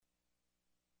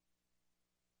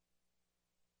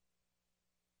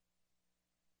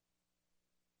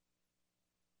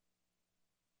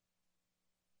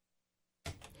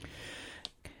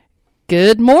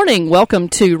Good morning. Welcome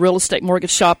to Real Estate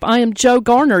Mortgage Shop. I am Joe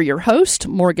Garner, your host,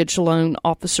 mortgage loan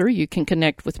officer. You can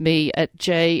connect with me at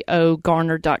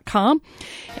jogarner.com,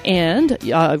 and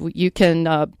you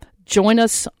can join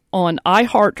us on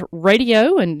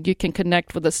iHeartRadio, and you can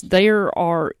connect with us there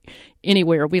or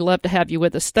anywhere. We love to have you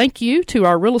with us. Thank you to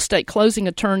our real estate closing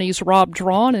attorneys, Rob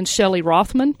Drawn and Shelley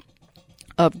Rothman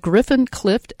of Griffin,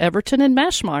 Clift, Everton, and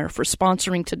Mashmeyer for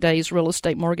sponsoring today's Real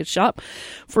Estate Mortgage Shop.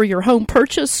 For your home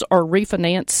purchase or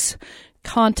refinance,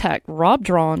 contact Rob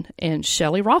Drawn and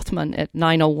Shelley Rothman at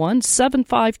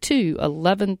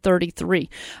 901-752-1133.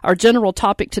 Our general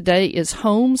topic today is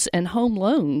homes and home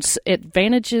loans,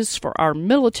 advantages for our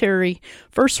military,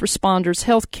 first responders,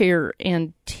 healthcare,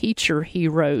 and teacher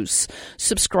heroes.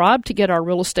 Subscribe to get our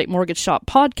Real Estate Mortgage Shop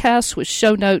podcast with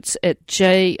show notes at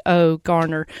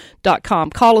jogarner.com.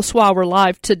 Call us while we're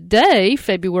live today,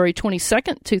 February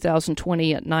 22nd,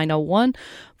 2020 at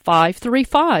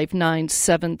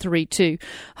 901-535-9732.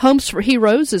 Homes for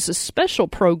Heroes is a special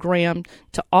program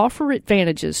to offer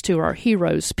advantages to our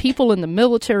heroes, people in the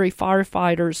military,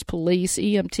 firefighters, police,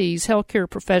 EMTs, healthcare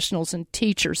professionals, and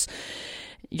teachers.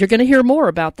 You're going to hear more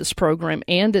about this program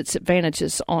and its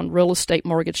advantages on Real Estate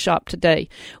Mortgage Shop today.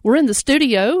 We're in the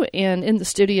studio, and in the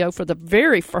studio for the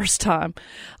very first time,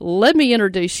 let me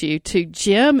introduce you to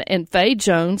Jim and Faye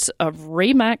Jones of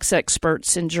RE/MAX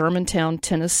Experts in Germantown,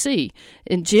 Tennessee.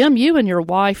 And Jim, you and your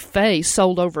wife Faye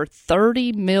sold over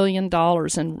 $30 million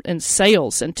in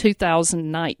sales in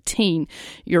 2019.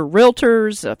 You're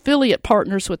realtors, affiliate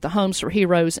partners with the Homes for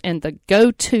Heroes, and the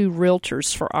go-to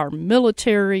realtors for our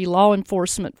military, law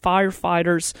enforcement,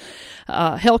 firefighters,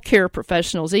 healthcare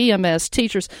professionals, EMS,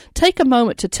 teachers. Take a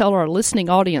moment to tell our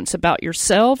listening audience about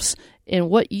yourselves and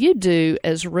what you do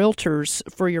as realtors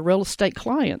for your real estate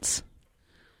clients.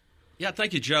 Yeah,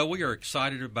 thank you, Joe. We are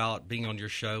excited about being on your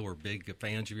show. We're big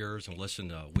fans of yours and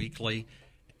listen weekly.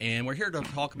 And we're here to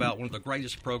talk about one of the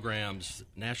greatest programs,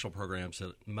 national programs,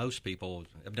 that most people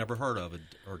have never heard of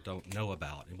or don't know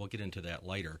about. And we'll get into that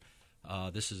later.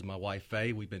 This is my wife,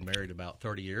 Faye. We've been married about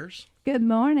 30 years. Good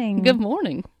morning. Good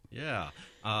morning. Yeah.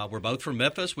 We're both from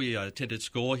Memphis. We attended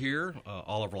school here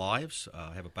all of our lives.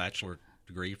 Have a bachelor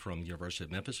degree from the University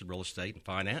of Memphis in real estate and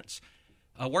finance.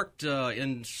 I worked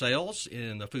in sales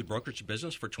in the food brokerage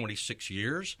business for 26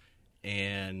 years,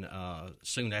 and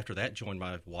soon after that joined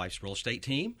my wife's real estate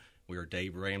team. We are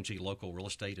Dave Ramsey local real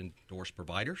estate endorsed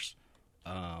providers.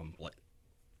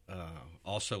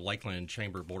 Also, Lakeland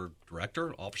Chamber Board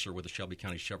Director, officer with the Shelby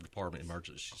County Sheriff Department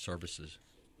Emergency Services.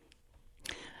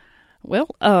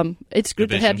 Well, it's good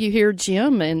to have you here,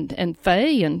 Jim and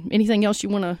Faye. And anything else you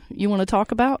want to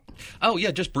talk about? Oh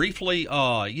yeah, just briefly.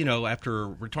 After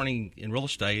returning in real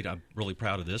estate, I'm really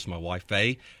proud of this. My wife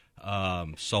Faye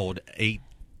sold $8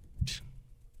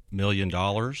 million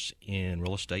in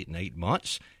real estate in 8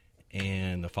 months,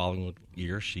 and the following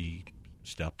year she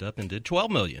stepped up and did $12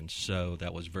 million. So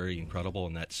that was very incredible,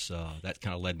 and that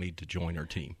kind of led me to join our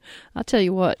team. I tell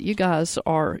you what, you guys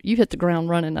you hit the ground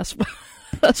running.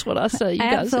 That's what I say. You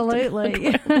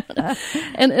Absolutely. Guys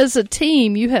and as a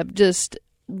team, you have just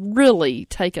really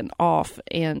taken off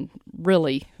and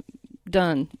really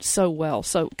done so well.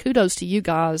 So kudos to you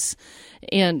guys.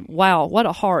 And wow, what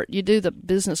a heart. You do the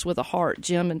business with a heart.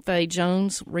 Jim and Faye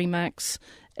Jones, RE/MAX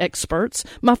Experts.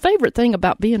 My favorite thing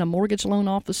about being a mortgage loan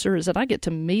officer is that I get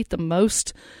to meet the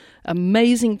most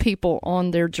amazing people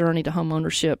on their journey to home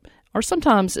ownership, or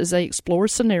sometimes as they explore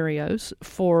scenarios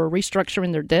for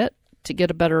restructuring their debt to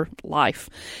get a better life.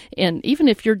 And even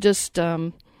if you're just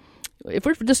if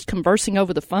we're just conversing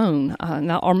over the phone,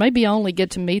 or maybe I only get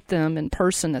to meet them in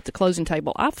person at the closing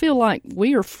table, I feel like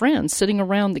we are friends sitting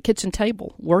around the kitchen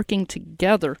table working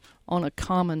together on a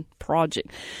common project.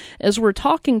 As we're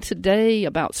talking today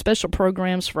about special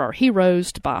programs for our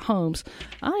heroes to buy homes,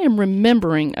 I am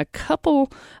remembering a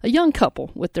young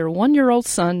couple with their 1-year-old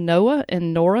son, Noah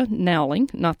and Nora Nowling,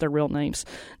 not their real names.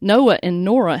 Noah and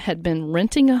Nora had been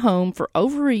renting a home for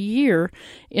over a year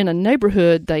in a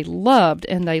neighborhood they loved,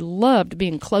 and they loved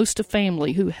being close to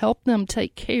family who helped them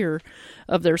take care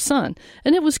of their son.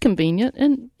 And it was convenient,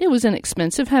 and it was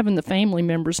inexpensive having the family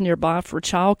members nearby for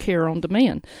child care on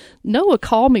demand. Noah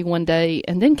called me one day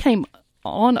and then came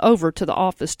on over to the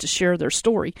office to share their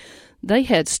story. They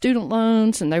had student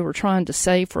loans, and they were trying to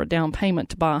save for a down payment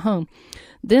to buy a home.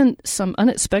 Then some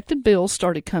unexpected bills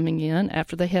started coming in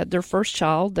after they had their first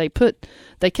child. They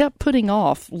kept putting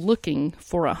off looking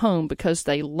for a home because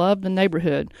they loved the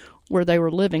neighborhood where they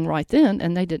were living right then,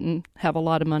 and they didn't have a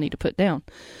lot of money to put down.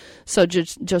 So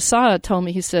Josiah told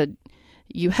me, he said,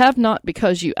 You have not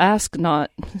because you ask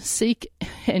not. Seek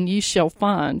and you shall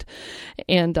find.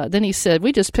 And then he said,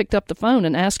 we just picked up the phone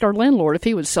and asked our landlord if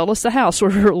he would sell us the house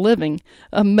where we're living.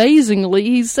 Amazingly,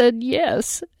 he said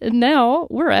yes. And now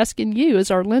we're asking you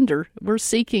as our lender. We're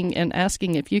seeking and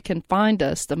asking if you can find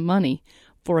us the money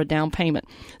for a down payment.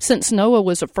 Since Noah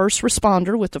was a first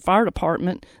responder with the fire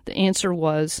department, the answer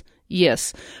was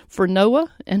yes. For Noah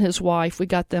and his wife, we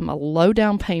got them a low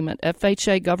down payment,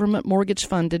 FHA government mortgage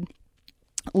funded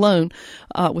loan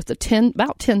with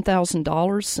about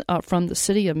 $10,000 from the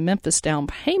city of Memphis down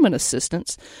payment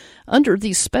assistance under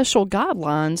these special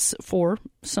guidelines for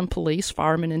some police,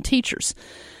 firemen, and teachers.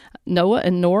 Noah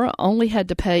and Nora only had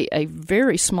to pay a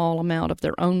very small amount of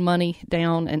their own money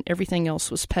down, and everything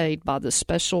else was paid by the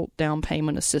special down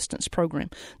payment assistance program.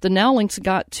 The Nowlings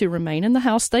got to remain in the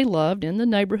house they loved in the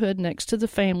neighborhood next to the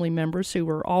family members who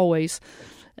were always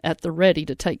at the ready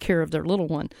to take care of their little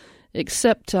one.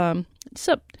 Except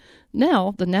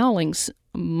now the Nowlings'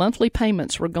 monthly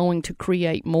payments were going to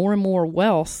create more and more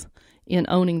wealth in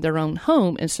owning their own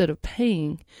home instead of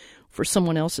paying for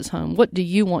someone else's home. What do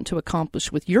you want to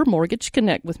accomplish with your mortgage?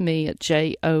 Connect with me at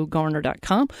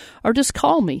jogarner.com or just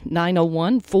call me,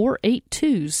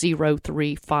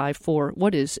 901-482-0354.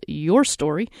 What is your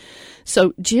story?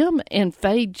 So Jim and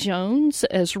Faye Jones,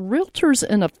 as realtors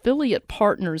and affiliate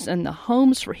partners in the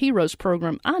Homes for Heroes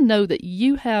program, I know that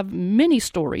you have many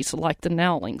stories like the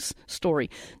Nowlings story.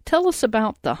 Tell us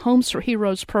about the Homes for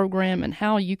Heroes program and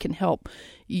how you can help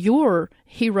your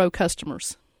hero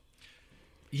customers.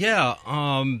 Yeah,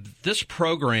 this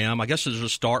program, I guess, is a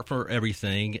start for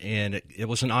everything, and it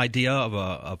was an idea of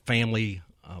a family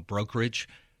brokerage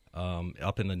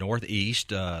up in the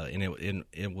Northeast, and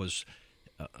it was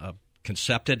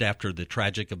concepted after the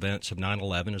tragic events of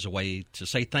 9/11 as a way to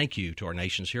say thank you to our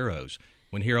nation's heroes.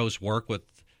 When heroes work with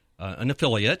an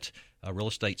affiliate, a real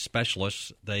estate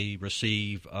specialist, they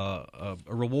receive a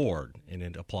reward, and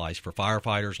it applies for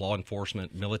firefighters, law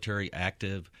enforcement, military,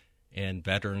 active, and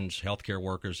veterans, healthcare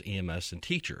workers, EMS, and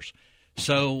teachers.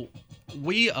 So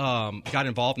we got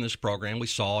involved in this program. We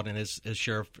saw it, and as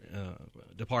Sheriff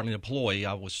Department employee,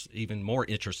 I was even more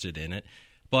interested in it.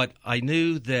 But I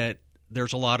knew that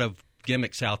there's a lot of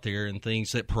gimmicks out there and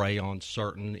things that prey on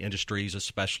certain industries,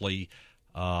 especially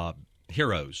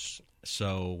heroes.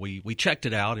 So we checked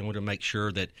it out and wanted to make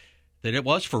sure that it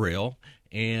was for real,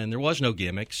 and there was no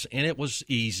gimmicks, and it was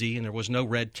easy, and there was no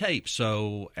red tape.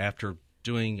 So after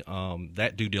doing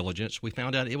that due diligence, we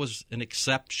found out it was an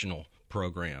exceptional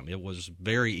program. It was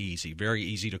very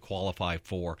easy to qualify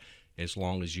for as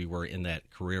long as you were in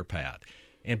that career path.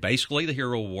 And basically, the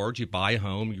Hero Awards, you buy a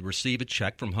home, you receive a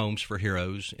check from Homes for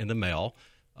Heroes in the mail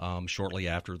shortly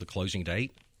after the closing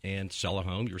date, and sell a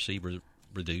home, you receive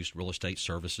reduced real estate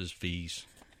services fees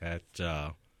at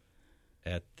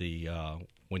the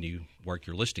when you work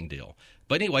your listing deal.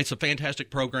 But anyway, it's a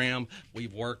fantastic program.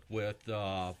 We've worked with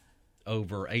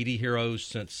over 80 heroes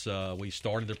since we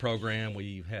started the program.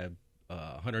 We've had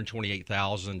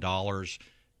 $128,000.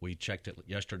 We checked it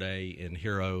yesterday in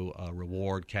hero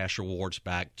reward, cash rewards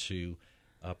back to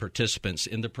participants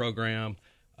in the program.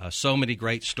 So many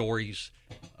great stories,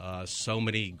 so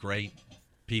many great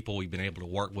people we've been able to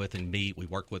work with and meet. We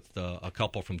worked with a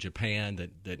couple from Japan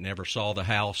that never saw the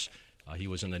house. He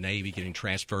was in the Navy, getting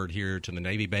transferred here to the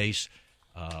Navy base.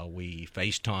 We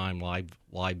FaceTime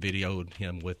live videoed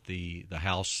him with the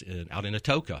house out in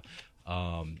Atoka.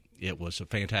 It was a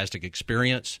fantastic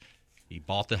experience. He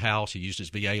bought the house, he used his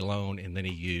VA loan, and then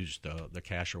he used the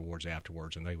cash rewards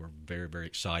afterwards, and they were very, very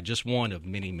excited. Just one of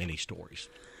many, many stories.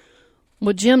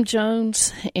 Well, Jim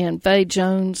Jones and Faye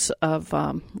Jones of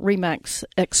RE/MAX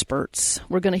Experts,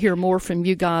 we're going to hear more from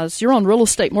you guys. You're on Real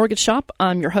Estate Mortgage Shop.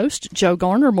 I'm your host, Jo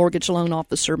Garner, Mortgage Loan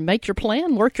Officer. Make your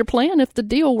plan, work your plan. If the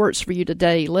deal works for you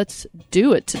today, let's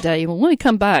do it today. When we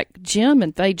come back, Jim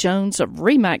and Faye Jones of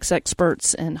RE/MAX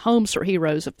Experts and Homes for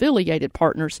Heroes affiliated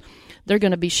partners, they're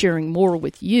going to be sharing more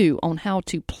with you on how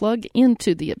to plug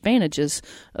into the advantages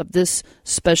of this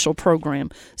special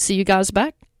program. See you guys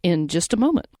back in just a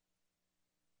moment.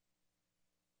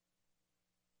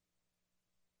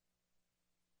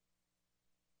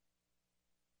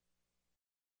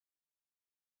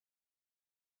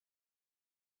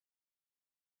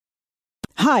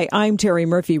 Hi, I'm Terry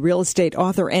Murphy, real estate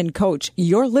author and coach.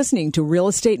 You're listening to Real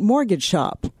Estate Mortgage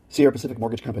Shop. Sierra Pacific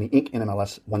Mortgage Company, Inc.,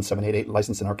 NMLS 1788,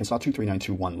 licensed in Arkansas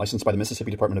 23921, licensed by the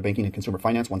Mississippi Department of Banking and Consumer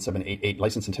Finance 1788,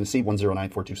 licensed in Tennessee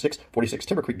 109426, 46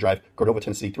 Timber Creek Drive, Cordova,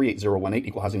 Tennessee 38018,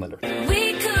 equal housing lender.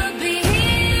 We could be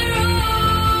heroes.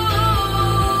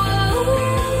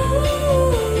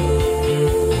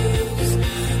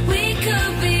 We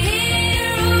could be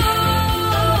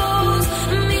heroes.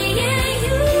 Me and you.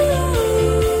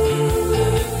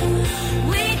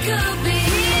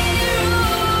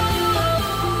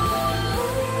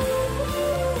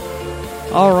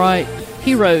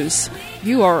 Heroes,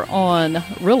 you are on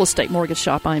Real Estate Mortgage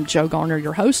Shop. I'm Joe Garner,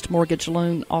 your host, mortgage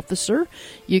loan officer.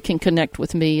 You can connect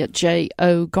with me at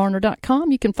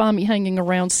jogarner.com. You can find me hanging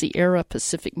around Sierra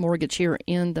Pacific Mortgage here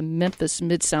in the Memphis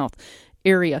Mid-South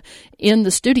area. In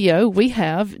the studio, we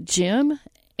have Jim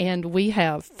and we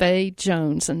have Faye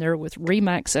Jones, and they're with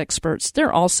RE/MAX Experts.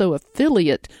 They're also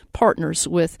affiliate partners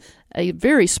with a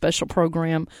very special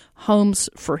program, Homes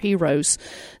for Heroes.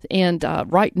 And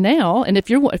right now, and if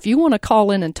you want to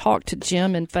call in and talk to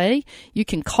Jim and Faye, you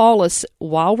can call us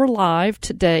while we're live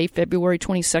today, February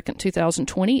 22nd,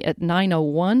 2020 at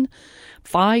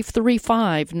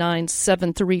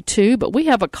 901-535-9732. But we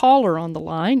have a caller on the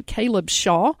line, Caleb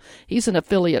Shaw. He's an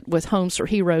affiliate with Homes for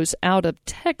Heroes out of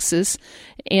Texas.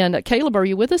 And Caleb, are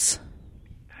you with us?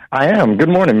 I am. Good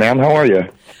morning, ma'am. How are you?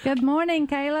 Good morning,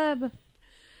 Caleb.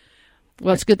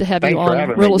 Well, it's good to have you on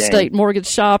Real Estate Mortgage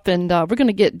Shop, and we're going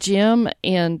to get Jim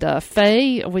and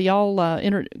Faye. We all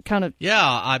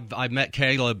Yeah, I met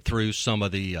Caleb through some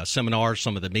of the seminars,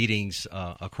 some of the meetings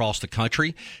across the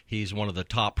country. He's one of the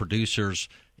top producers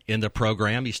in the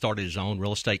program. He started his own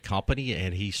real estate company,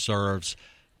 and he serves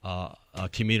a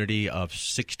community of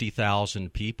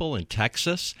 60,000 people in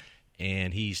Texas,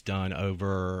 and he's done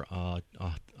over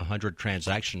 100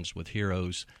 transactions with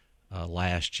Heroes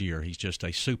last year. He's just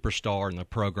a superstar in the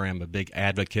program, a big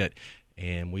advocate,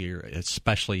 and we're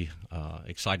especially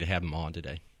excited to have him on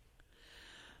today.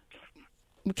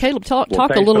 Caleb, talk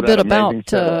a little bit about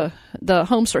the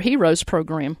Homes for Heroes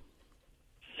program.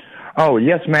 Oh,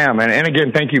 yes, ma'am. And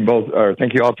again, thank you both, or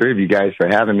thank you all three of you guys for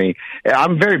having me.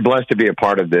 I'm very blessed to be a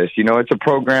part of this. You know, it's a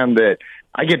program that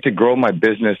I get to grow my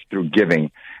business through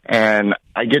giving. And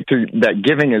that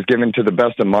giving is given to the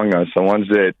best among us, the ones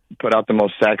that put out the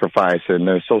most sacrifice, and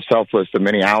they're so selfless, the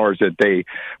many hours that they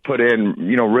put in,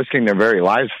 you know, risking their very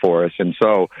lives for us. And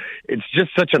so it's just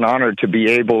such an honor to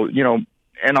be able, you know,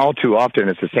 and all too often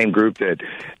it's the same group that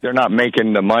they're not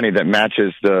making the money that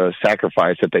matches the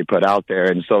sacrifice that they put out there.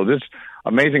 And so this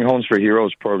Amazing Homes for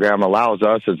Heroes program allows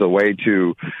us as a way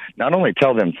to not only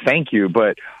tell them thank you,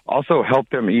 but also help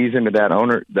them ease into that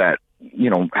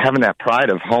you know, having that pride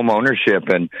of home ownership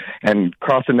and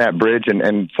crossing that bridge.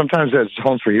 And sometimes as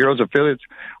Homes for Heroes affiliates,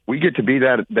 we get to be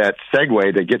that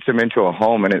segue that gets them into a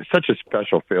home, and it's such a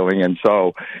special feeling. And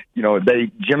so, you know,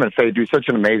 Jim and Faye do such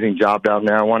an amazing job down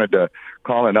there. I wanted to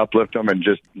call and uplift them and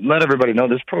just let everybody know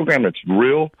this program, it's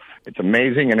real, it's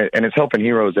amazing, and it's helping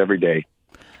heroes every day.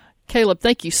 Caleb,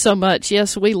 thank you so much.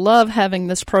 Yes, we love having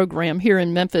this program here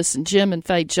in Memphis, and Jim and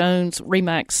Faye Jones,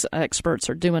 RE/MAX Experts,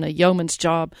 are doing a yeoman's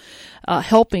job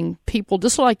helping people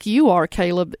just like you are,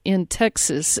 Caleb, in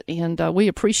Texas. And we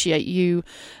appreciate you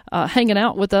hanging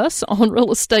out with us on Real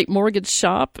Estate Mortgage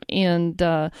Shop. And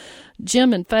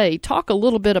Jim and Faye, talk a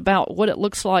little bit about what it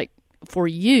looks like for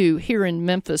you here in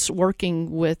Memphis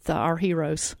working with our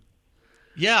heroes.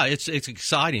 Yeah, it's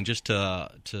exciting just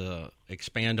to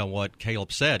expand on what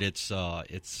Caleb said. It's a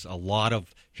lot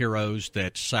of heroes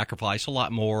that sacrifice a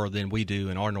lot more than we do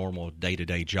in our normal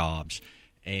day-to-day jobs,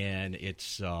 and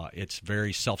it's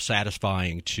very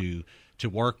self-satisfying to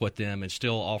work with them and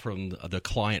still offer them the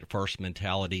client-first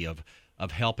mentality of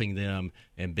helping them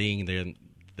and being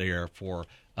there for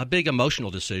a big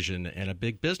emotional decision and a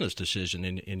big business decision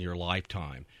in your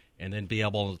lifetime, and then be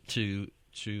able to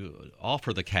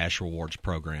offer the cash rewards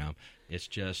program. It's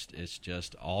just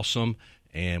awesome,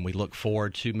 and we look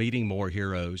forward to meeting more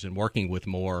heroes and working with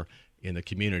more in the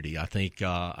community. I think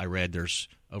I read there's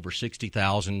over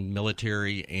 60,000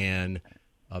 military and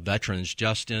veterans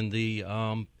just in the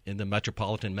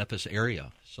metropolitan Memphis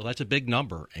area. So that's a big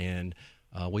number, and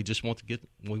we just want to get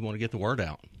the word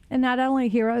out. And not only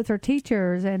heroes, our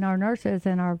teachers and our nurses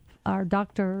and our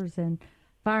doctors and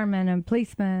firemen and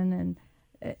policemen and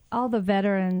all the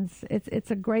veterans.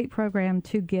 It's a great program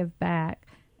to give back,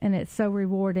 and it's so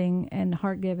rewarding and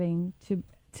heart-giving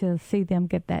to see them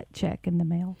get that check in the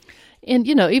mail. And,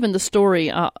 you know, even the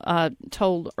story I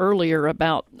told earlier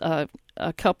about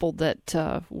a couple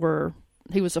that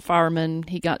he was a fireman,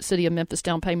 he got City of Memphis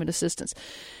down payment assistance.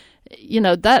 You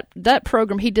know, that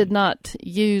program, he did not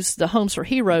use the Homes for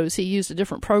Heroes. He used a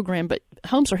different program, but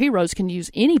Homes for Heroes can use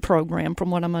any program,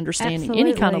 from what I'm understanding. Absolutely.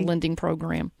 Any kind of lending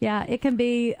program. Yeah, it can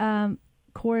be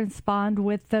correspond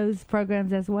with those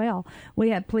programs as well. We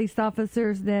have police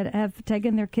officers that have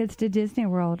taken their kids to Disney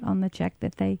World on the check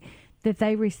that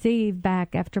they receive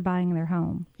back after buying their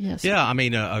home. Yes. Yeah, I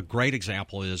mean, a great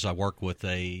example is I work with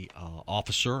a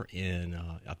officer in,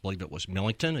 I believe it was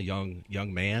Millington, a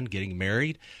young man getting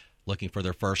married, looking for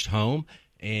their first home,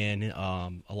 and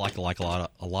like a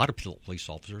lot of police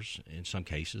officers, in some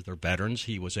cases, they're veterans.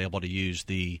 He was able to use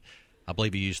the I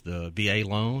believe he used the VA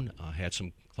loan, had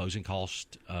some closing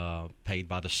costs paid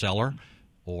by the seller,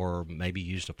 or maybe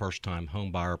used a first-time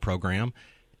home buyer program,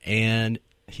 and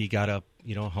he got a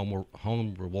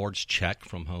home rewards check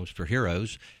from Homes for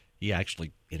Heroes. He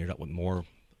actually ended up with more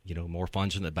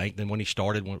funds in the bank than when he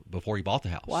started before he bought the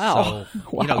house. Wow. So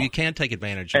Wow. You can take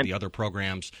advantage of the other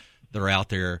programs that are out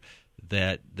there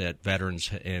that veterans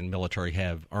and military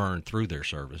have earned through their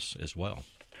service as well.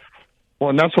 Well,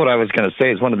 and that's what I was going to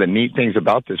say is one of the neat things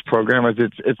about this program is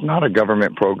it's not a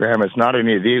government program. It's not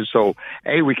any of these. So,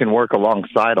 A, we can work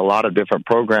alongside a lot of different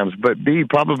programs, but B,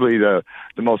 probably the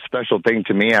most special thing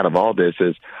to me out of all this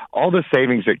is all the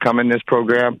savings that come in this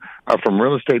program are from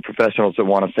real estate professionals that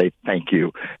want to say thank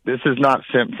you. This is not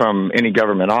sent from any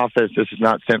government office. This is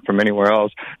not sent from anywhere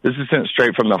else. This is sent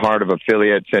straight from the heart of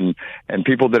affiliates and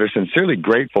people that are sincerely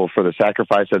grateful for the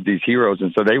sacrifice of these heroes.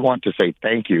 And so they want to say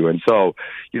thank you. And so,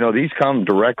 these come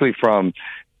directly from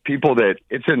people that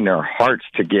it's in their hearts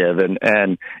to give. And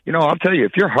I'll tell you,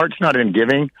 if your heart's not in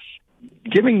giving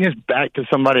this back to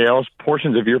somebody else,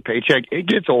 portions of your paycheck, it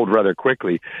gets old rather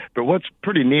quickly. But what's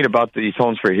pretty neat about these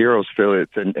Homes for Heroes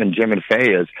affiliates and Jim and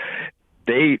Faye is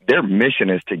their mission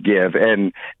is to give.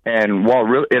 And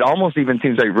while it almost even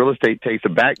seems like real estate takes a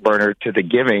back burner to the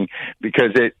giving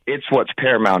because it's what's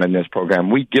paramount in this program.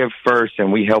 We give first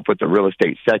and we help with the real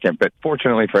estate second. But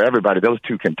fortunately for everybody, those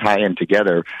two can tie in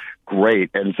together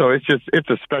great. And so it's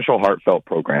a special, heartfelt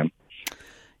program.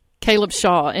 Caleb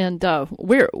Shaw, and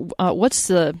what's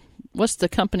the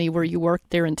company where you work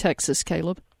there in Texas,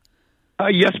 Caleb?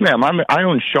 Yes, ma'am. I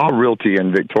own Shaw Realty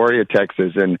in Victoria,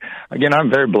 Texas, and again, I'm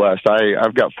very blessed.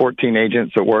 I've got 14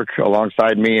 agents that work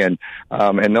alongside me, and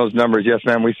those numbers, yes,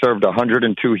 ma'am. We served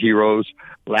 102 heroes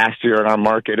last year in our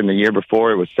market, and the year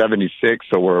before it was 76.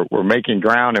 So we're making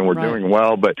ground and we're doing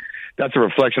well, but that's a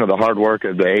reflection of the hard work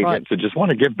of the agents that just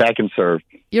want to give back and serve.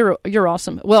 You're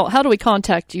awesome. Well, how do we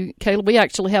contact you, Caleb? We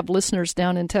actually have listeners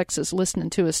down in Texas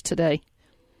listening to us today.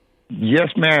 Yes,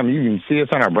 ma'am. You can see us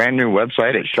on our brand new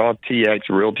website at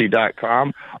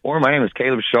shawtxrealty.com, or my name is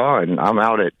Caleb Shaw, and I'm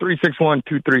out at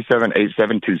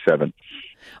 361-237-8727.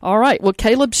 All right. Well,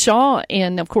 Caleb Shaw,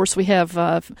 and of course we have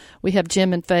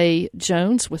Jim and Faye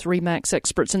Jones with RE/MAX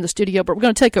experts in the studio. But we're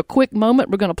going to take a quick moment.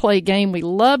 We're going to play a game we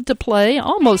love to play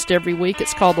almost every week.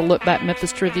 It's called the Look Back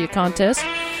Memphis Trivia Contest.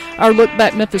 Our Look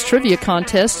Back Memphis Trivia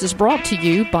Contest is brought to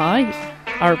you by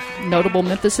our notable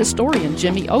Memphis historian,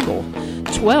 Jimmy Ogle.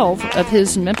 12 of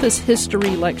his Memphis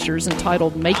history lectures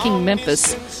entitled Making Memphis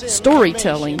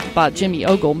Storytelling by Jimmy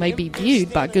Ogle may be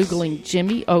viewed by Googling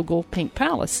Jimmy Ogle Pink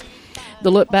Palace.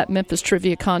 The Look Back Memphis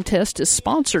Trivia Contest is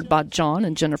sponsored by John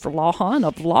and Jennifer Lawhon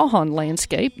of Lawhon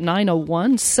Landscape,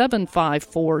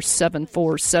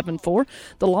 901-754-7474.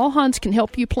 The Lawhons can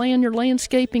help you plan your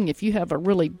landscaping if you have a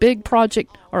really big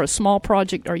project or a small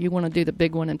project, or you want to do the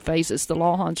big one in phases. The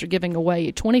Lawhons are giving away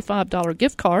a $25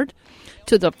 gift card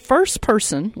to the first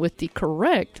person with the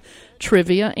correct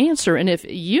trivia answer. And if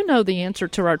you know the answer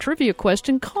to our trivia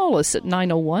question, call us at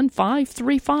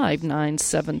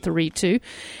 901-535-9732.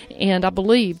 And I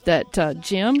believe that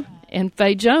Jim and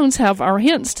Faye Jones have our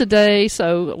hints today,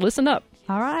 so listen up.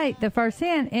 All right. The first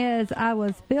hint is I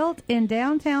was built in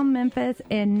downtown Memphis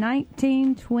in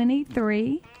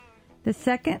 1923. The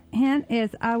second hint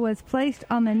is I was placed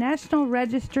on the National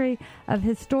Registry of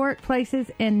Historic Places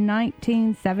in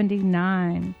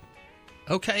 1979.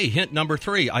 Okay, hint number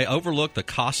 3. I overlooked the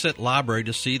Cosset Library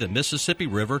to see the Mississippi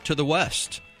River to the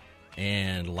west.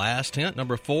 And last hint,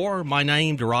 number 4, my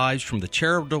name derives from the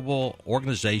charitable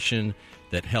organization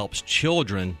that helps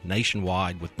children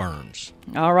nationwide with burns.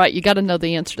 All right, you got to know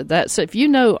the answer to that. So if you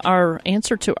know our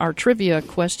answer to our trivia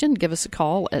question, give us a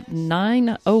call at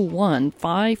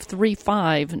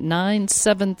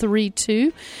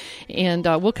 901-535-9732. And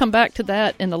we'll come back to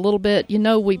that in a little bit. You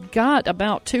know, we've got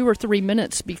about 2 or 3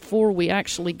 minutes before we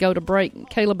actually go to break.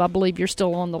 Caleb, I believe you're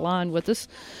still on the line with us.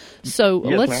 So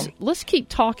yes, let's keep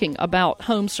talking about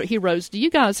Homes for Heroes. Do you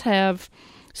guys have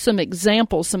some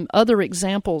examples, some other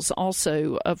examples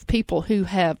also of people who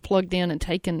have plugged in and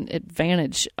taken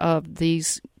advantage of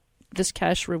this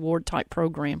cash reward type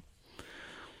program?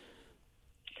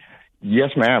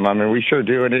 Yes, ma'am. I mean, we sure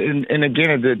do. And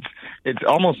again, it's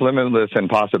almost limitless in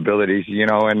possibilities, you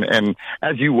know, and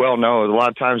as you well know, a lot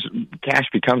of times cash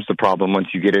becomes the problem once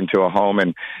you get into a home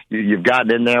and you've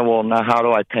gotten in there. Well, now how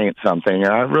do I paint something?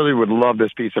 I really would love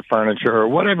this piece of furniture or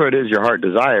whatever it is your heart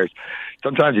desires.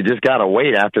 Sometimes you just got to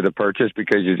wait after the purchase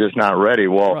because you're just not ready.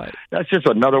 Well, That's just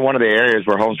another one of the areas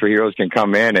where Homes for Heroes can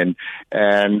come in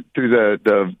and through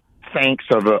the thanks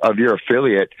of your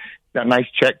affiliate, that nice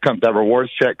check comes, that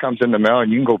rewards check comes in the mail,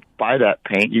 and you can go buy that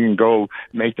paint. You can go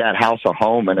make that house a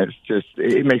home, and it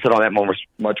makes it all that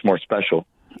much more special.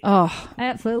 Oh,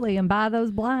 absolutely, and buy those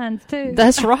blinds too.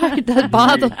 That's right.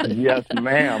 Buy the yes,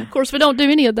 ma'am. Of course, we don't do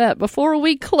any of that before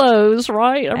we close,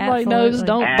 right? Everybody knows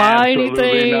don't buy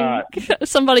anything. Not.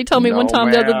 Somebody told me one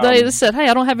time the other ma'am. day, they said, "Hey,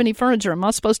 I don't have any furniture. Am I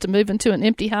supposed to move into an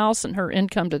empty house?" And her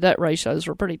income to debt ratios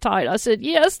were pretty tight. I said,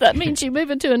 "Yes, that means you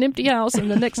move into an empty house, and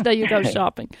the next day you go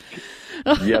shopping."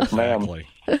 Yes, ma'am.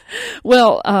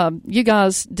 Well, you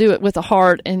guys do it with a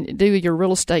heart and do your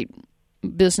real estate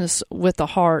business with a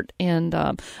heart. And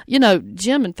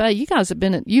Jim and Faye, you guys have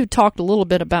you talked a little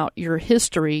bit about your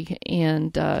history,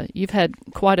 and you've had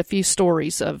quite a few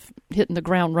stories of hitting the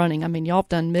ground running. I mean, y'all have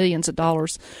done millions of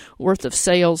dollars worth of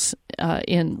sales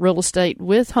in real estate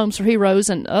with Homes for Heroes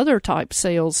and other type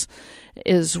sales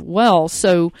as well.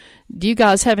 So do you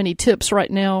guys have any tips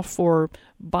right now for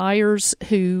buyers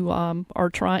who are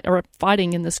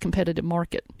fighting in this competitive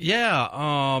market?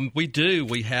 Yeah, we do.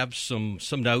 We have some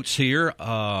notes here.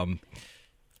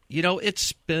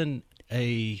 It's been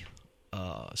a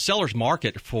seller's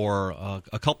market for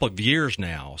a couple of years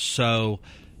now. So,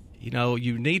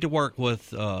 you need to work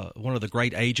with one of the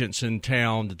great agents in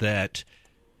town that's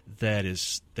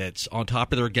on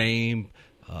top of their game,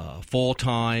 full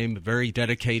time, very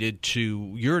dedicated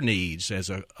to your needs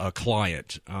as a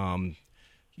client. A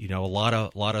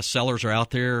lot of sellers are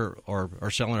out there or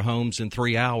are selling homes in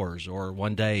 3 hours or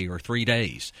 1 day or 3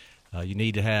 days. You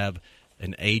need to have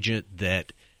an agent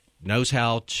that knows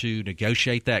how to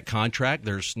negotiate that contract.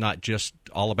 There's not just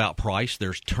all about price.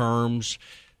 There's terms.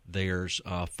 There's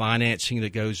financing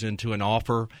that goes into an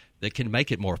offer that can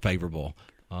make it more favorable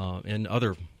in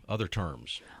other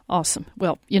terms. Awesome.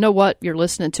 Well, you know what? You're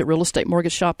listening to Real Estate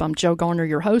Mortgage Shop. I'm Joe Garner,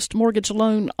 your host, mortgage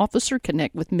loan officer.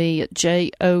 Connect with me at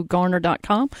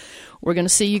jogarner.com. We're going to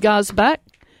see you guys back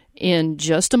in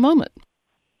just a moment.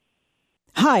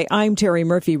 Hi, I'm Terry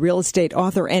Murphy, real estate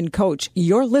author and coach.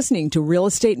 You're listening to Real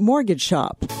Estate Mortgage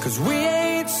Shop. 'Cause we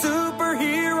ain't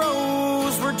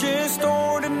superheroes, we're just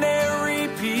ordinary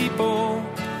people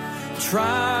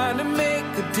trying to make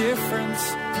a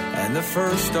difference and the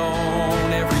first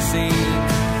on every scene.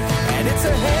 And it's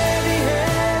a heavy,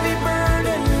 heavy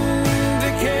burden to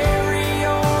carry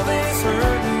all this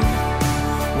hurting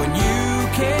when you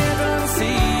can't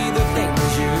unsee the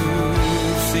things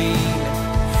you've seen.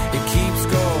 It keeps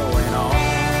going on.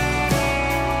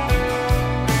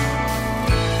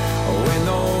 When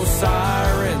those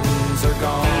sirens are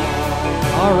gone.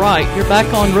 All right, you're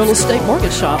back on Real Estate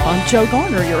Mortgage Shop. I'm Joe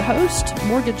Garner, your host,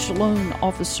 mortgage loan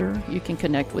officer. You can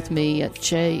connect with me at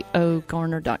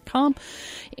jogarner.com.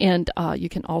 And you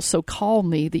can also call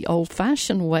me the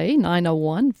old-fashioned way,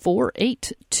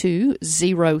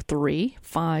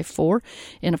 901-482-0354.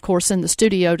 And, of course, in the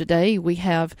studio today, we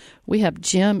have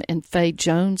Jim and Faye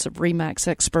Jones of RE/MAX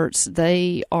Experts.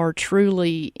 They are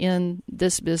truly in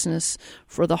this business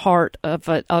for the heart of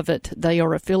it. They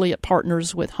are affiliate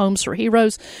partners with Homes for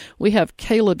Heroes. We have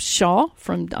Caleb Shaw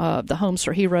from the Homes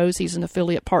for Heroes. He's an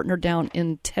affiliate partner down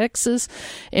in Texas.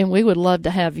 And we would love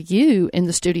to have you in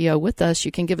the studio with us.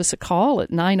 You can give us a call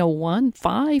at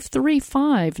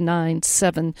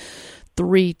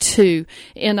 901-535-9732.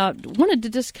 And I wanted to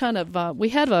just kind of we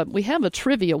have a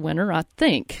trivia winner, I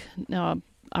think. Now,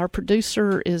 our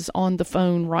producer is on the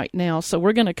phone right now, so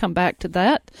we're going to come back to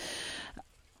that.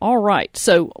 All right,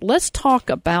 so let's talk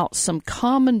about some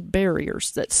common barriers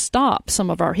that stop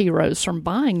some of our heroes from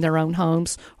buying their own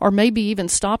homes, or maybe even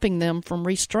stopping them from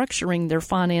restructuring their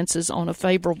finances on a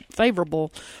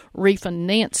favorable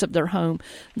refinance of their home.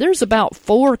 There's about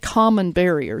 4 common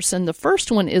barriers, and the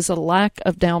first one is a lack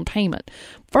of down payment.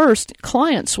 First,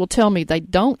 clients will tell me they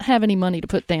don't have any money to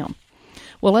put down.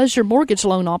 Well, as your mortgage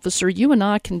loan officer, you and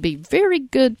I can be very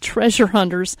good treasure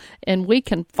hunters, and we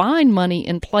can find money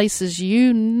in places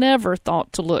you never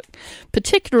thought to look.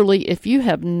 Particularly if you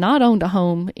have not owned a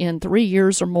home in 3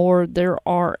 years or more, there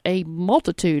are a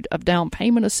multitude of down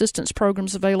payment assistance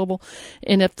programs available.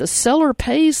 And if the seller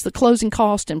pays the closing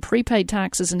cost and prepaid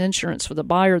taxes and insurance for the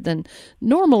buyer, then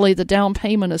normally the down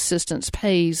payment assistance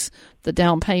pays the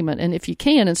down payment. And if you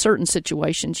can, in certain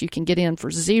situations, you can get in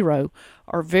for 0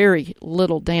 or very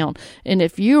little down. And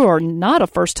if you are not a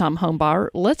first-time home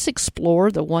buyer, let's explore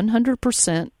the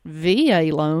 100%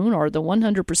 VA loan or the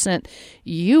 100%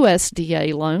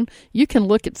 USDA loan. You can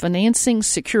look at financing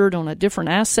secured on a different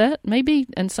asset, maybe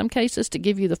in some cases to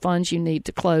give you the funds you need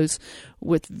to close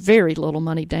with very little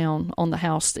money down on the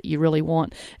house that you really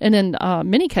want. And in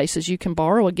many cases, you can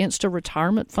borrow against a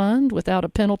retirement fund without a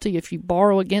penalty. If you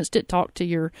borrow against it, talk to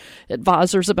your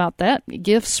advisors about that.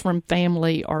 Gifts from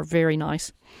family are very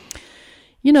nice.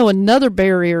 You know, another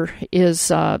barrier is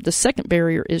the second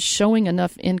barrier is showing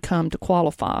enough income to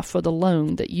qualify for the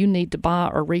loan that you need to buy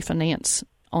or refinance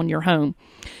on your home.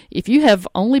 If you have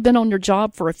only been on your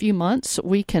job for a few months,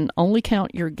 we can only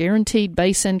count your guaranteed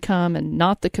base income and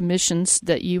not the commissions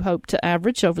that you hope to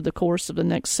average over the course of the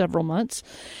next several months.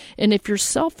 And if you're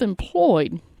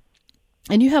self-employed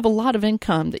and you have a lot of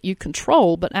income that you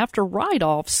control, but after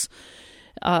write-offs,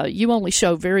 you only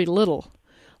show very little.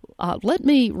 Let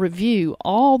me review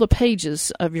all the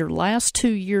pages of your last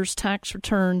 2 years' tax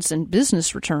returns and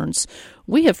business returns.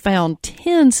 We have found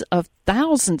tens of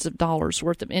thousands of dollars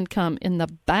worth of income in the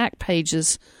back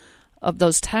pages of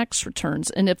those tax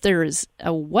returns. And if there is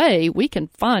a way, we can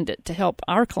find it to help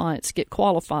our clients get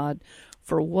qualified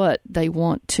for what they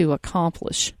want to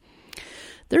accomplish.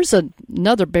 There's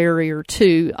another barrier,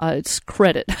 too. It's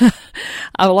credit.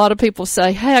 A lot of people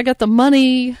say, hey, I got the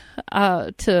money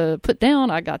to put down.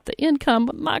 I got the income,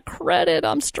 but my credit,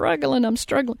 I'm struggling.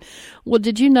 Well,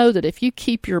 did you know that if you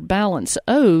keep your balance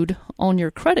owed on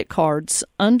your credit cards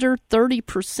under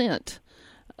 30%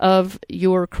 of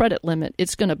your credit limit,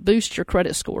 it's going to boost your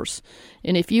credit scores?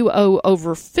 And if you owe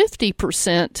over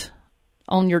 50%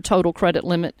 on your total credit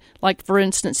limit, like for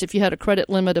instance, if you had a credit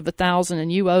limit of $1,000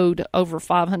 and you owed over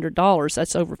 $500,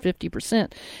 that's over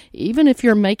 50%. Even if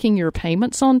you're making your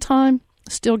payments on time,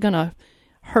 still going to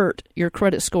hurt your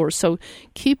credit scores. So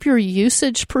keep your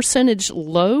usage percentage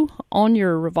low on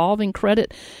your revolving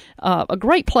credit. A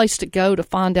great place to go to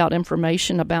find out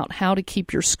information about how to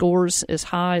keep your scores as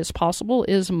high as possible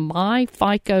is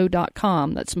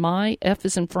myfico.com. That's my, F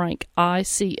as in Frank,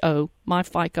 I-C-O,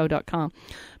 myfico.com.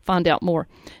 Find out more.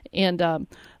 And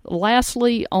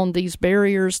lastly, on these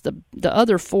barriers, the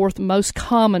other fourth most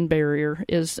common barrier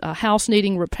is a house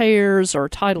needing repairs or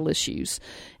title issues.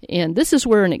 And this is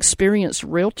where an experienced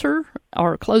realtor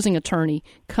or closing attorney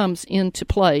comes into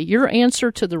play. Your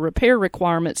answer to the repair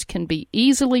requirements can be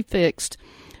easily fixed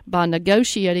by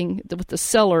negotiating with the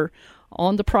seller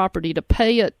on the property to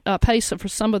pay for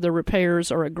some of the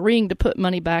repairs, or agreeing to put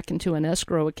money back into an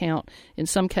escrow account in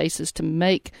some cases to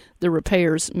make the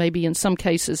repairs, maybe in some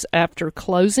cases after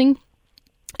closing.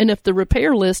 And if the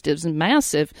repair list is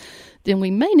massive, then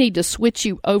we may need to switch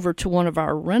you over to one of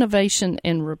our renovation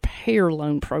and repair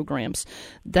loan programs.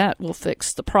 That will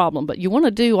fix the problem. But you want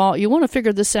to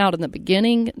figure this out in the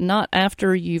beginning, not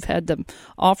after you've had the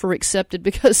offer accepted,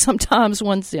 because sometimes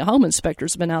once the home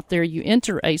inspector's been out there, you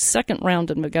enter a second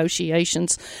round of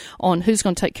negotiations on who's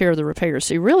going to take care of the repairs.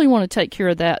 So you really want to take care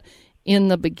of that in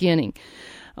the beginning.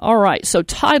 All right, so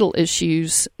title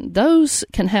issues, those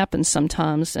can happen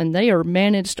sometimes, and they are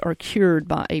managed or cured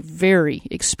by a very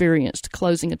experienced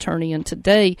closing attorney. And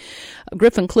today,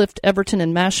 Griffin, Clift, Everton,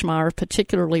 and Mashmeyer,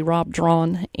 particularly Rob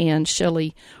Drawn and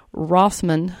Shelley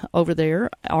Rothman over there,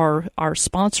 are our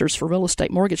sponsors for Real Estate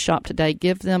Mortgage Shop today.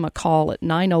 Give them a call at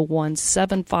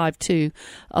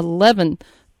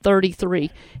 901-752-1133.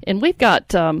 And we've got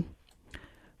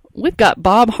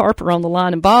Bob Harper on the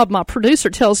line. And Bob, my producer,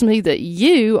 tells me that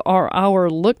you are our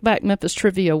Look Back Memphis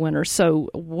Trivia winner. So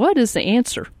what is the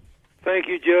answer? Thank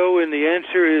you, Joe. And the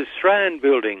answer is shrine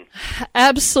building.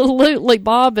 Absolutely,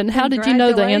 Bob. And how did you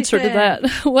know the answer to that?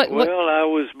 Well, I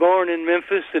was born in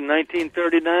Memphis in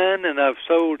 1939, and I've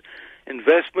sold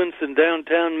investments in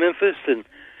downtown Memphis and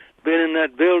been in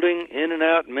that building in and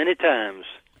out many times.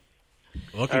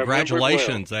 Well,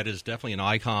 congratulations. That is definitely an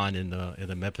icon in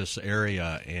the Memphis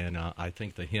area, and I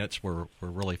think the hints were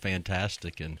really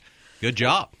fantastic, and good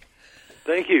job.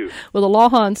 Thank you. Well, the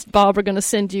Lawhons, Bob, are going to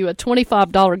send you a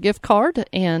 $25 gift card,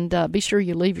 and be sure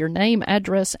you leave your name,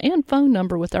 address, and phone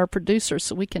number with our producer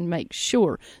so we can make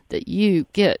sure that you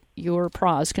get your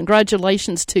prize.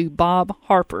 Congratulations to Bob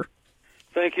Harper.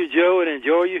 Thank you, Joe, and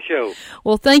enjoy your show.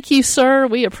 Well, thank you, sir.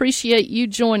 We appreciate you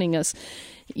joining us.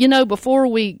 You know, before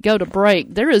we go to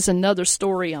break, there is another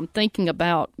story I'm thinking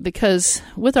about, because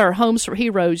with our Homes for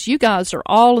Heroes, you guys are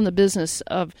all in the business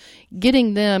of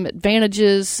getting them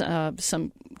advantages,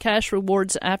 some cash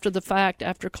rewards after the fact,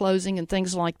 after closing and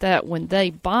things like that when they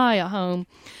buy a home.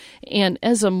 And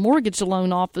as a mortgage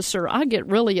loan officer, I get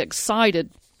really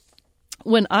excited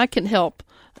when I can help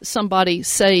somebody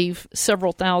save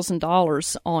several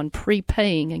 $1,000s on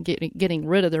prepaying and getting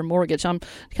rid of their mortgage. I'm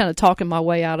kind of talking my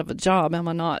way out of a job, am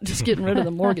I not? Just getting rid of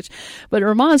the mortgage. But it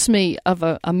reminds me of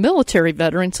a military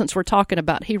veteran, since we're talking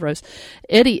about heroes,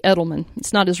 Eddie Edelman.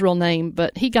 It's not his real name,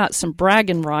 but he got some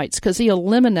bragging rights because he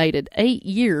eliminated 8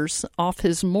 years off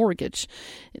his mortgage.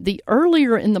 The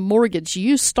earlier in the mortgage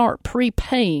you start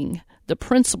prepaying, the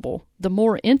principal, the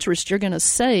more interest you're going to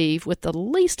save with the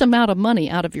least amount of money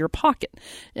out of your pocket.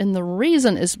 And the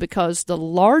reason is because the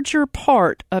larger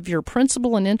part of your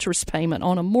principal and interest payment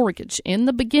on a mortgage in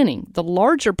the beginning, the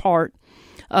larger part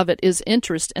of it is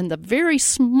interest, and the very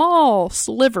small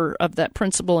sliver of that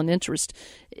principal and interest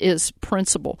is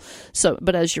principal. So,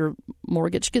 but as your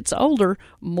mortgage gets older,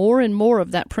 more and more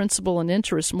of that principal and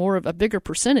interest, more of a bigger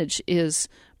percentage is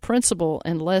principal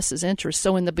and less is interest.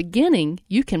 So in the beginning,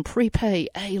 you can prepay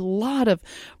a lot of,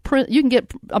 you can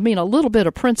get, a little bit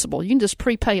of principal. You can just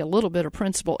prepay a little bit of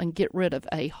principal and get rid of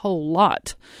a whole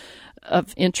lot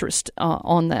of interest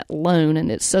on that loan.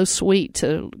 And it's so sweet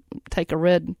to take a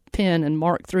red pen and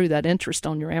mark through that interest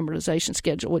on your amortization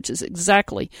schedule, which is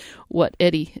exactly what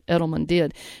Eddie Edelman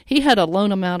did. He had a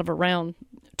loan amount of around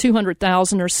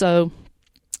 $200,000 or so,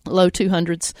 low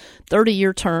 200s,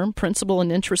 30-year term. Principal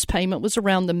and interest payment was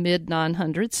around the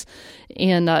mid-900s.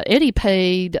 And Eddie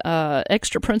paid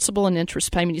extra principal and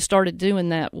interest payment. He started doing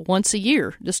that once a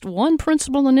year, just one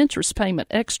principal and interest payment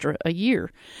extra a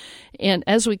year. And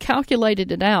as we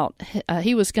calculated it out,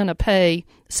 he was going to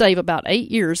save about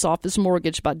 8 years off his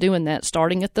mortgage by doing that,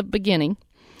 starting at the beginning.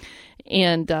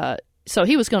 And so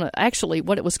he was going to, actually,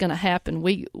 what it was going to happen,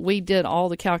 we did all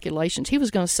the calculations. He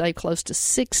was going to save close to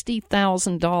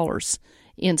 $60,000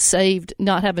 in saved,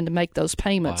 not having to make those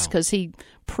payments, because he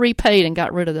prepaid and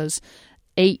got rid of those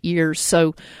 8 years.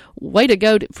 So way to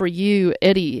go for you,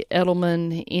 Eddie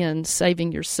Edelman, in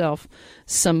saving yourself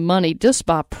some money just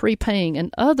by prepaying.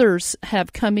 And others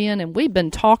have come in, and we've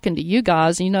been talking to you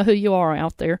guys. You know who you are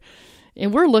out there.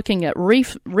 And we're looking at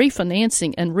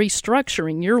refinancing and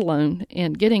restructuring your loan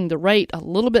and getting the rate a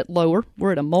little bit lower.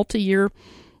 We're at a multi-year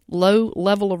low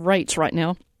level of rates right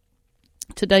now.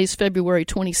 Today's February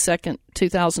 22nd,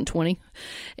 2020.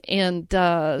 And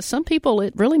some people,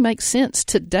 it really makes sense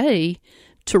today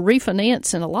to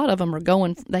refinance, and a lot of them are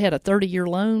they had a 30-year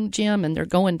loan, Jim, and they're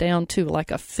going down to like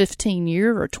a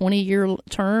 15-year or 20-year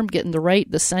term, getting the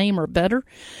rate the same or better.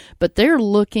 But they're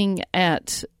looking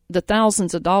at the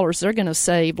thousands of dollars they're going to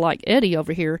save, like Eddie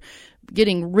over here,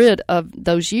 getting rid of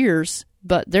those years,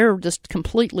 but they're just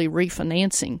completely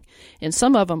refinancing. And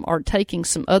some of them are taking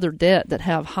some other debt that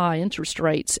have high interest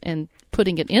rates and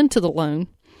putting it into the loan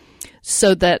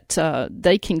so that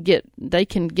they can get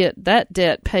that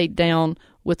debt paid down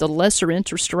with a lesser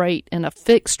interest rate and a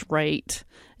fixed rate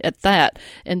at that.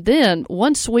 And then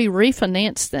once we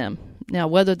refinance them, now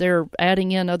whether they're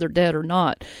adding in other debt or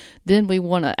not, then we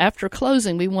want to, after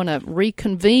closing, we want to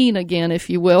reconvene again, if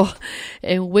you will,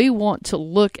 and we want to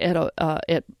look at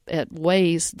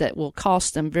ways that will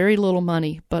cost them very little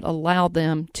money but allow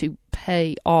them to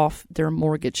pay off their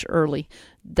mortgage early.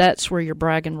 That's where your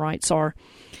bragging rights are.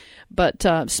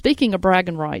 But speaking of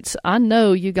bragging rights, I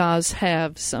know you guys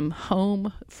have some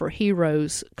Home for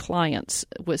Heroes clients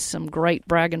with some great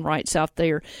bragging rights out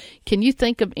there. Can you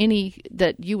think of any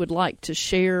that you would like to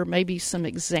share, maybe some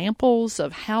examples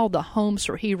of how the Homes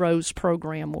for Heroes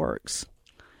program works?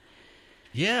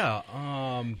 Yeah.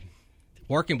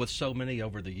 Working with so many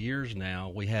over the years now,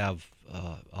 we have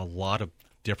a lot of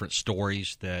different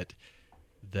stories that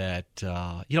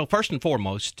first and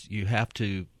foremost, you have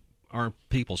to earn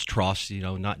people's trust,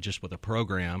 not just with a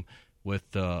program, with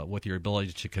your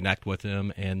ability to connect with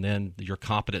them, and then your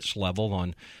competence level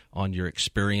on your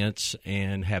experience,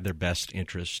 and have their best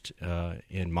interest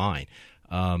in mind.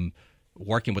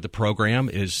 Working with the program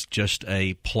is just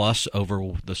a plus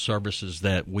over the services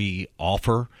that we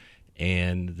offer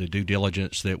and the due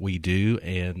diligence that we do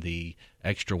and the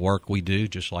extra work we do,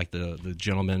 just like the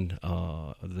gentleman,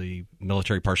 the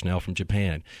military personnel from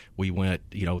Japan. We went,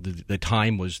 the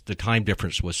time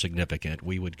difference was significant.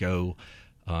 We would go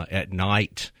at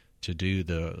night to do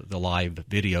the live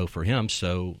video for him,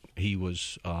 so he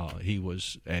was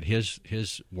at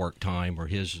his work time or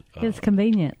his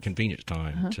convenience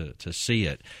time to see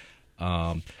it.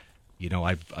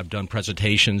 I've done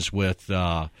presentations with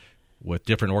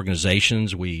different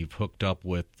organizations. We've hooked up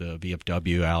with the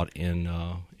VFW out in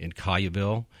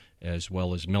Colleyville as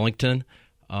well as Millington,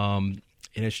 and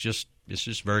it's just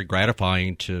very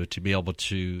gratifying to be able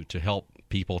to help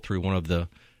people through one of the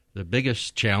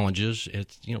biggest challenges.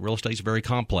 It's real estate is very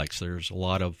complex. There's a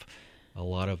lot of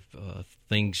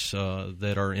things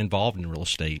that are involved in the real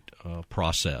estate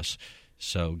process.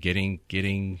 So getting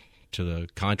to the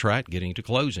contract, getting to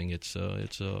closing, it's a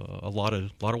lot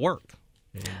of work.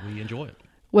 And we enjoy it.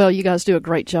 Well, you guys do a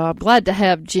great job. Glad to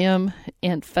have Jim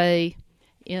and Faye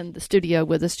In the studio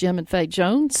with us, Jim and Faye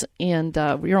Jones, and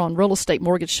we're on Real Estate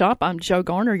Mortgage Shop. I'm Joe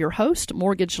Garner, your host,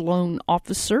 mortgage loan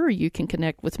officer. You can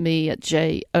connect with me at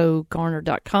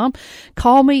jogarner.com.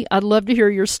 Call me. I'd love to hear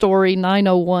your story,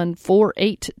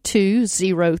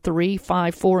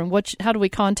 901-482-0354. And how do we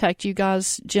contact you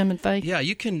guys, Jim and Faye? Yeah,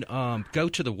 you can go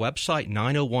to the website,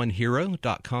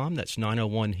 901hero.com. That's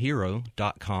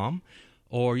 901hero.com.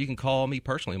 Or you can call me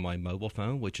personally on my mobile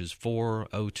phone, which is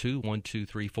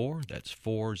 402-1234. That's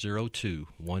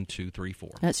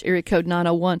 402-1234. That's area code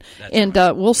 901. That's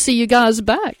right. We'll see you guys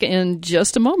back in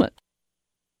just a moment.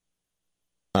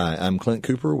 Hi, I'm Clint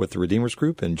Cooper with the Redeemers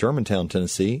Group in Germantown,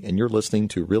 Tennessee, and you're listening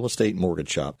to Real Estate Mortgage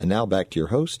Shop. And now back to your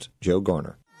host, Joe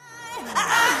Garner.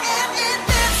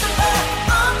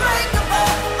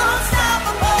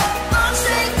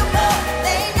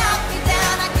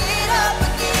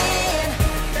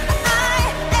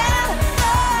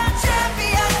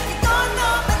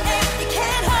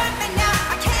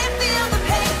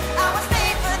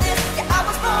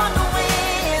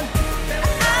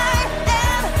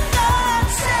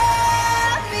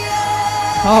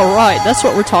 All right, that's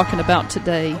what we're talking about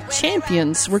today.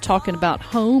 Champions, we're talking about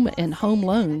home and home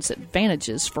loans,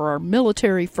 advantages for our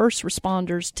military, first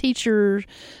responders, teacher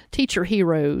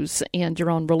heroes, and you're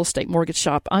on Real Estate Mortgage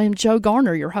Shop. I am Joe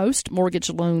Garner, your host,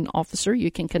 mortgage loan officer. You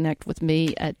can connect with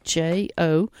me at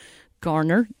jogarner.com.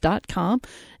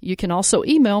 You can also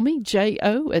email me,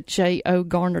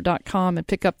 jo@jogarner.com, and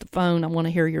pick up the phone. I want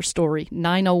to hear your story,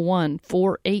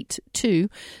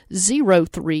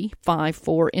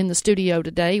 901-482-0354. In the studio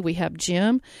today, we have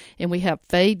Jim and we have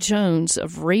Faye Jones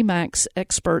of RE/MAX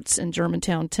Experts in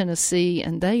Germantown, Tennessee,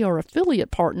 and they are affiliate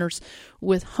partners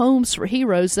with Homes for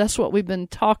Heroes. That's what we've been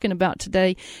talking about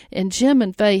today. And Jim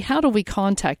and Faye, how do we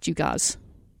contact you guys?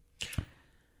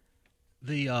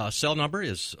 The cell number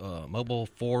is mobile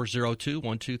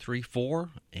 402-1234,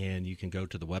 and you can go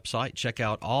to the website, check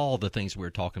out all the things we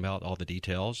were talking about, all the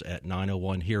details at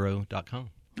 901hero.com.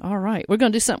 All right. We're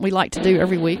going to do something we like to do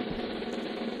every week.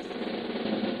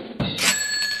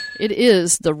 It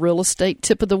is the real estate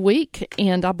tip of the week,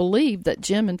 and I believe that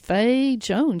Jim and Faye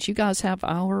Jones, you guys have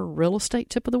our real estate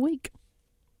tip of the week.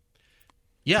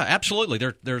 Yeah, absolutely.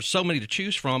 There's so many to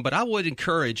choose from, but I would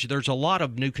encourage, there's a lot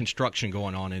of new construction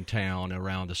going on in town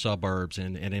around the suburbs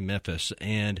and in Memphis.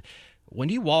 And when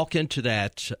you walk into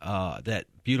that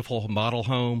beautiful model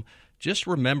home, just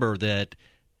remember that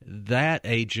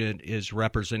agent is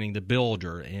representing the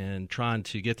builder and trying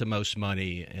to get the most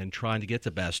money and trying to get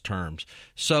the best terms.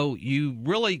 So you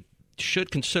really should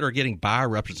consider getting buyer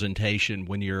representation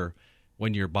when you're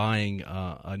buying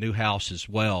a new house as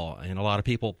well, and a lot of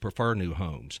people prefer new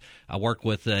homes. I work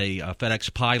with a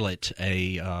FedEx pilot,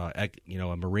 a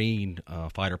Marine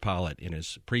fighter pilot in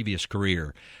his previous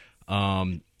career.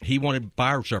 He wanted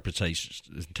buyer's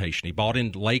representation. He bought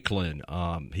in Lakeland.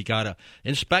 He got an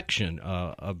inspection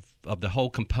of the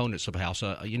whole components of a house.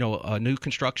 A new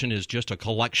construction is just a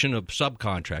collection of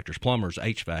subcontractors, plumbers,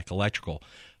 HVAC, electrical,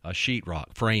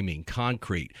 sheetrock, framing,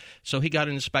 concrete. So he got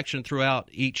an inspection throughout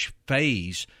each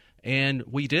phase, and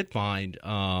we did find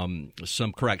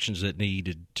some corrections that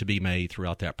needed to be made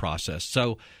throughout that process.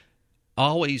 So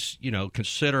always,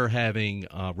 consider having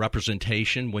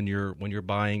representation when you're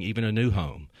buying even a new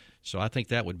home. So I think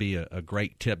that would be a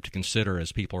great tip to consider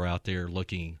as people are out there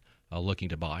looking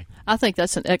to buy. I think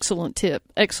that's an excellent tip.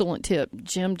 Excellent tip.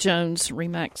 Jim Jones,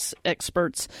 RE/MAX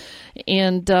Experts.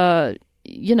 And,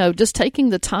 just taking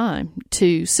the time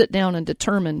to sit down and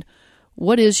determine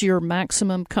what is your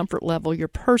maximum comfort level, your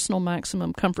personal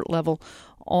maximum comfort level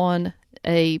on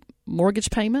a mortgage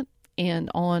payment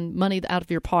and on money out of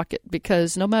your pocket,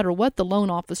 because no matter what the loan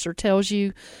officer tells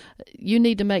you, you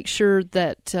need to make sure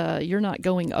that you're not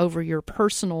going over your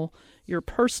personal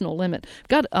limit.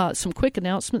 Got some quick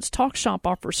announcements. TalkShop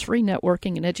offers free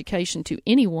networking and education to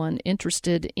anyone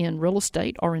interested in real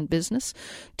estate or in business.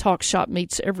 TalkShop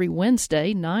meets every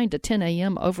Wednesday, 9 to 10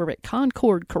 a.m. over at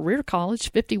Concord Career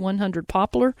College, 5100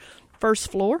 Poplar,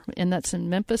 first floor, and that's in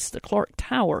Memphis, the Clark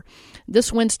Tower.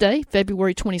 This Wednesday,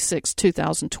 February 26,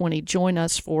 2020, join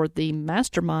us for the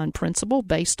Mastermind Principle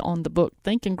based on the book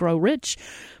Think and Grow Rich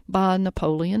by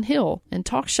Napoleon Hill. And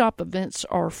TalkShop events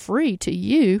are free to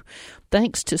you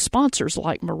thanks to sponsors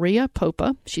like Maria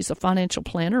Popa. She's a financial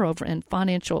planner and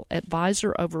financial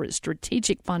advisor over at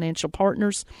Strategic Financial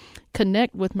Partners.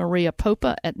 Connect with Maria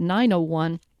Popa at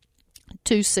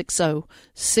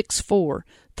 901-260-6431.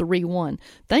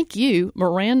 Thank you,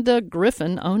 Miranda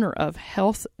Griffin, owner of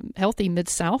Healthy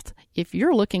Mid-South. If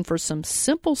you're looking for some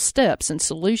simple steps and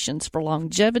solutions for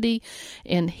longevity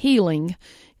and healing,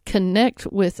 connect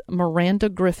with Miranda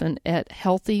Griffin at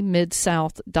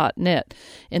healthymidsouth.net.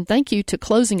 And thank you to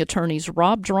closing attorneys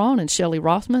Rob Drawn and Shelley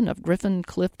Rothman of Griffin,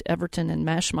 Clift, Everton, and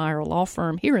Mashmeyer Law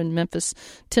Firm here in Memphis,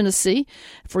 Tennessee.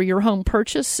 For your home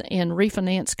purchase and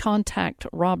refinance, contact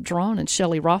Rob Drawn and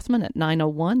Shelley Rothman at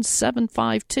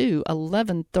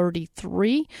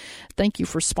 901-752-1133. Thank you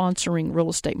for sponsoring Real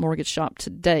Estate Mortgage Shop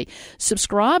today.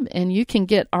 Subscribe, and you can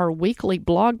get our weekly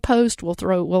blog post. We'll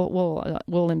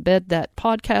embed that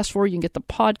podcast for you. You can get the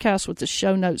podcast with the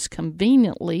show notes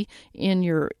conveniently in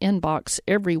your inbox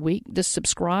every week. Just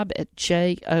subscribe at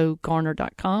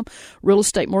jogarner.com. Real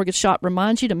Estate Mortgage Shop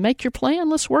reminds you to make your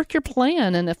plan. Let's work your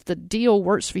plan. And if the deal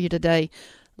works for you today,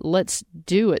 let's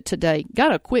do it today.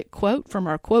 Got a quick quote from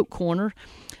our quote corner.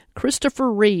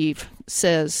 Christopher Reeve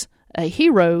says, "A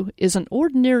hero is an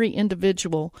ordinary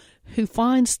individual who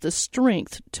finds the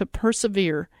strength to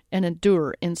persevere and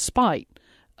endure in spite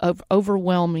of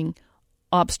overwhelming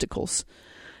obstacles."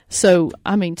 So,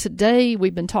 today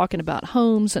we've been talking about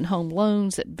homes and home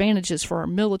loans, advantages for our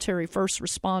military, first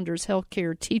responders,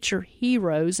 healthcare, teacher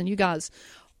heroes, and you guys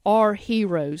are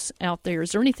heroes out there.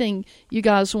 Is there anything you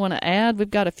guys want to add? We've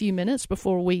got a few minutes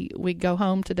before we go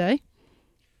home today.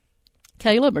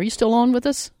 Caleb, are you still on with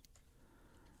us?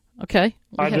 Okay.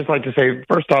 I'd just like to say,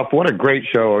 first off, what a great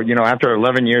show. After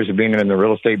 11 years of being in the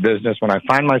real estate business, when I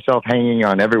find myself hanging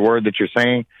on every word that you're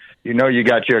saying, you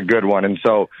got you a good one. And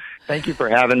so thank you for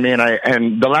having me.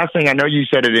 And the last thing, I know you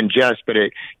said it in jest, but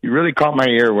you really caught my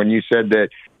ear when you said that,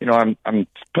 I'm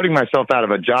putting myself out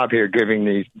of a job here giving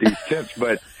these tips,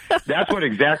 but that's what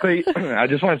exactly, I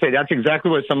just want to say that's exactly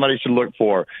what somebody should look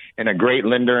for in a great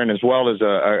lender and as well as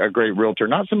a great realtor.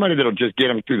 Not somebody that'll just get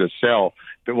them through the sale,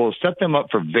 but will set them up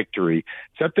for victory,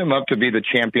 set them up to be the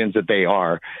champions that they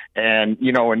are. And,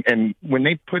 and when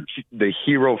they put the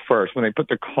hero first, when they put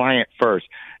the client first,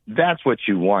 that's what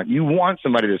you want. You want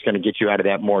somebody that's going to get you out of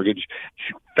that mortgage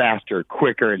faster,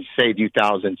 quicker, and save you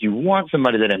thousands. You want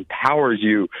somebody that empowers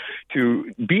you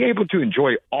to be able to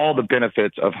enjoy all the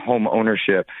benefits of home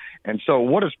ownership. And so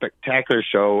what a spectacular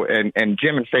show. And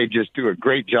Jim and Faye just do a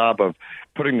great job of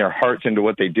putting their hearts into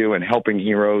what they do and helping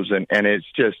heroes. And it's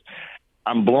just,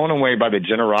 I'm blown away by the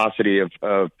generosity of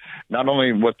not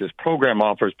only what this program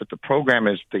offers, but the program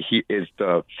is the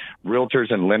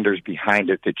realtors and lenders behind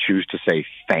it that choose to say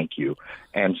thank you.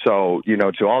 And so,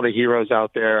 to all the heroes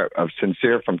out there,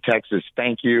 sincere from Texas,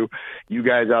 thank you. You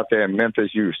guys out there in Memphis,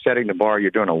 you're setting the bar.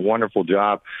 You're doing a wonderful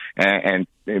job. And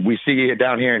we see you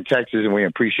down here in Texas, and we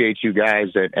appreciate you guys.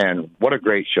 And what a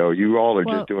great show. You all are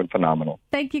just doing phenomenal.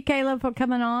 Thank you, Caleb, for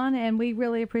coming on. And we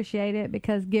really appreciate it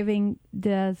because giving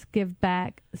does give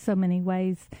back so many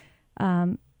ways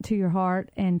to your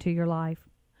heart and to your life.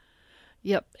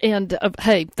 Yep. And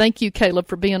hey, thank you, Caleb,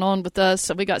 for being on with us.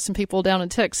 So we got some people down in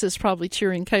Texas probably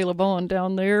cheering Caleb on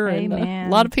down there. Amen. And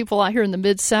a lot of people out here in the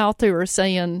Mid-South who are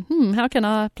saying, how can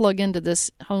I plug into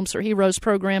this Homes for Heroes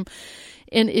program?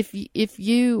 And if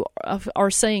you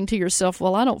are saying to yourself,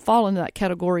 well, I don't fall into that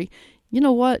category, you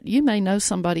know what? You may know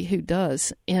somebody who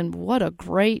does. And what a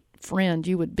great friend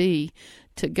you would be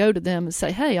to go to them and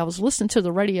say, hey, I was listening to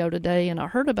the radio today and I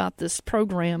heard about this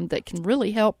program that can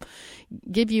really help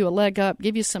give you a leg up,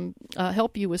 give you some,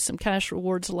 help you with some cash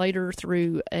rewards later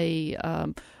through a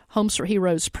Homes for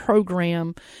Heroes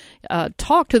program.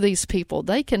 Talk to these people.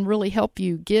 They can really help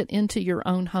you get into your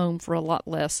own home for a lot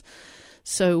less.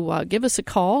 So give us a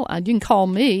call. You can call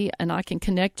me, and I can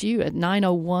connect you at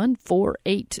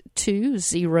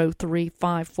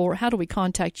 901-482-0354. How do we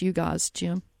contact you guys,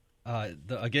 Jim?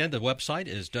 Again, the website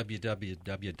is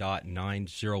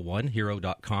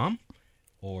www.901hero.com,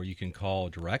 or you can call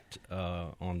direct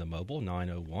on the mobile,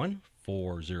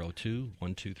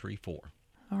 901-402-1234.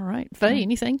 All right. Faye,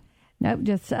 anything? Nope,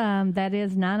 just that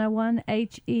is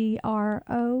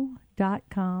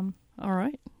 901hero.com. All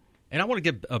right. And I want to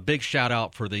give a big shout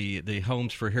out for the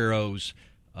Homes for Heroes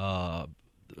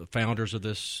founders of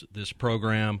this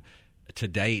program. To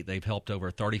date, they've helped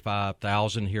over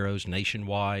 35,000 heroes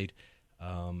nationwide,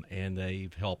 and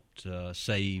they've helped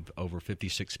save over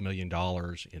 $56 million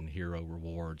in hero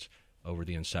rewards over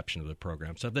the inception of the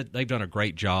program. So they've done a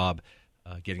great job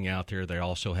getting out there. They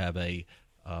also have a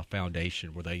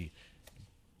foundation where they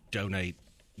donate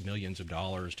millions of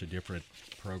dollars to different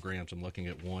programs. I'm looking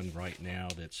at one right now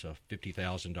that's a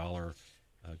 $50,000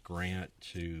 grant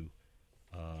to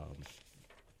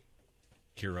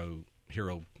hero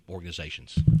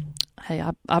organizations. Hey,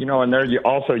 and they're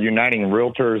also uniting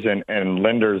realtors and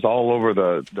lenders all over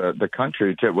the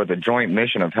country with a joint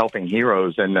mission of helping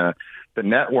heroes and the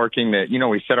networking that,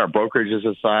 we set our brokerages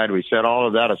aside, we set all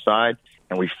of that aside,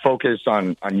 and we focus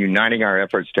on uniting our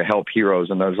efforts to help heroes.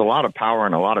 And there's a lot of power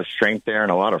and a lot of strength there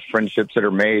and a lot of friendships that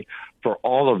are made for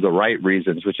all of the right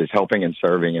reasons, which is helping and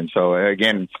serving. And so,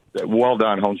 again, well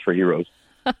done, Homes for Heroes.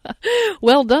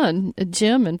 Well done,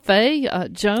 Jim and Faye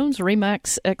Jones,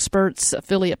 RE/MAX experts,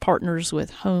 affiliate partners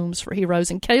with Homes for Heroes,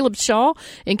 and Caleb Shaw.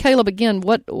 And Caleb, again,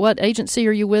 what agency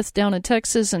are you with down in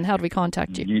Texas, and how do we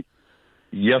contact you?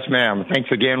 Yes, ma'am. Thanks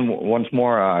again once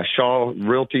more. Shaw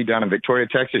Realty down in Victoria,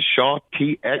 Texas. Shaw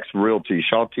TX Realty.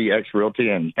 Shaw TX Realty.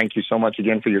 And thank you so much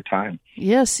again for your time.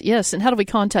 Yes. And how do we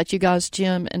contact you guys,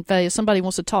 Jim and Faye, if somebody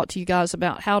wants to talk to you guys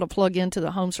about how to plug into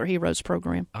the Homes for Heroes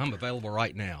program? I'm available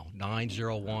right now,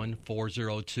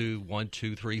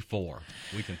 901-402-1234.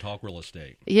 We can talk real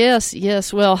estate.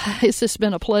 Yes. Well, it's just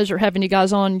been a pleasure having you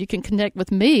guys on. You can connect with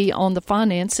me on the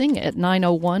financing at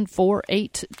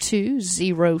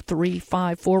 901-482-0354.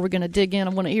 We're going to dig in.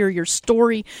 I want to hear your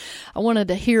story. I wanted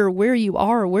to hear where you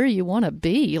are, where you want to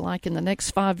be, like in the next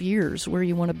 5 years, where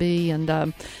you want to be,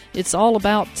 and it's all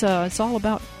about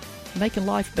making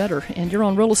life better. And you're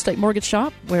on Real Estate Mortgage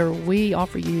Shop, where we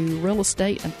offer you real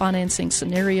estate and financing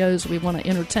scenarios. We want to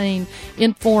entertain,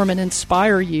 inform, and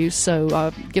inspire you.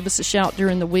 So give us a shout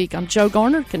during the week. I'm Joe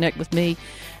Garner. Connect with me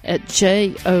at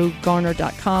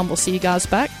jogarner.com. We'll see you guys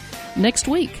back next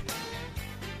week.